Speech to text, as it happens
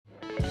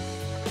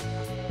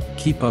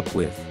keep up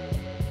with.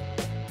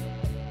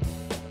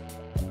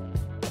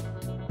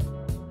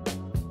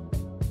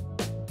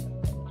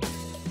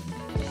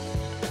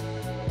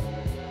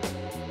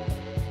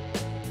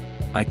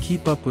 I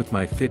keep up with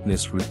my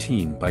fitness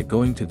routine by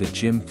going to the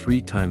gym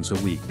 3 times a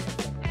week.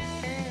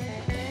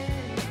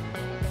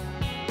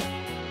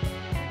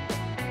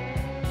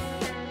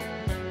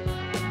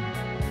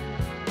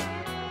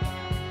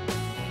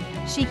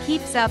 She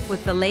keeps up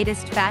with the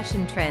latest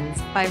fashion trends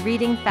by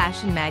reading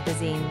fashion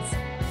magazines.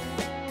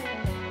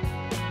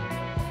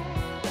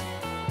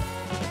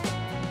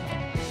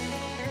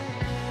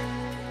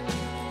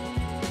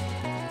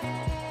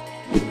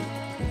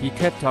 He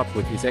kept up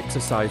with his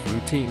exercise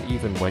routine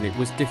even when it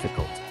was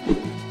difficult.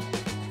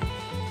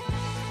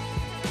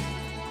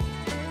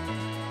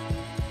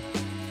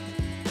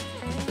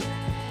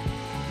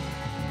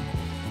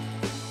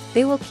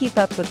 They will keep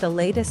up with the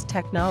latest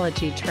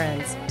technology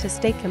trends to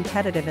stay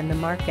competitive in the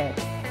market.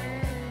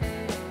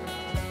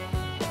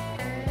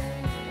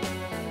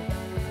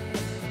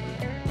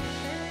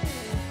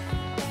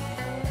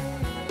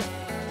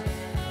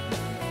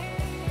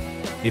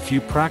 If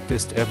you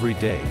practiced every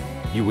day,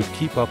 you would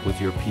keep up with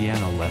your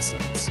piano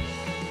lessons.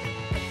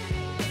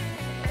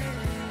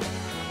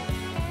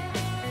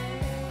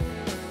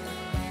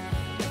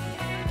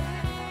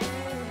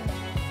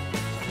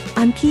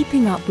 I'm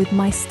keeping up with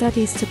my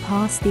studies to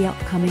pass the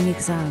upcoming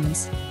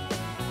exams.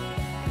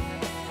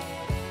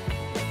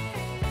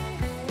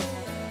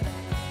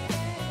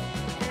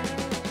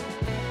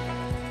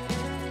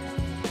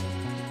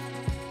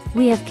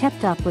 We have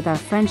kept up with our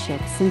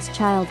friendship since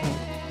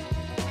childhood.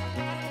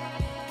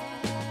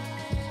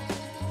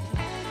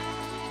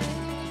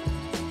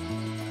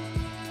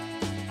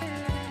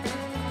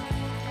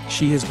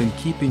 She has been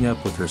keeping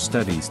up with her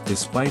studies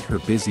despite her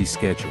busy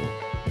schedule.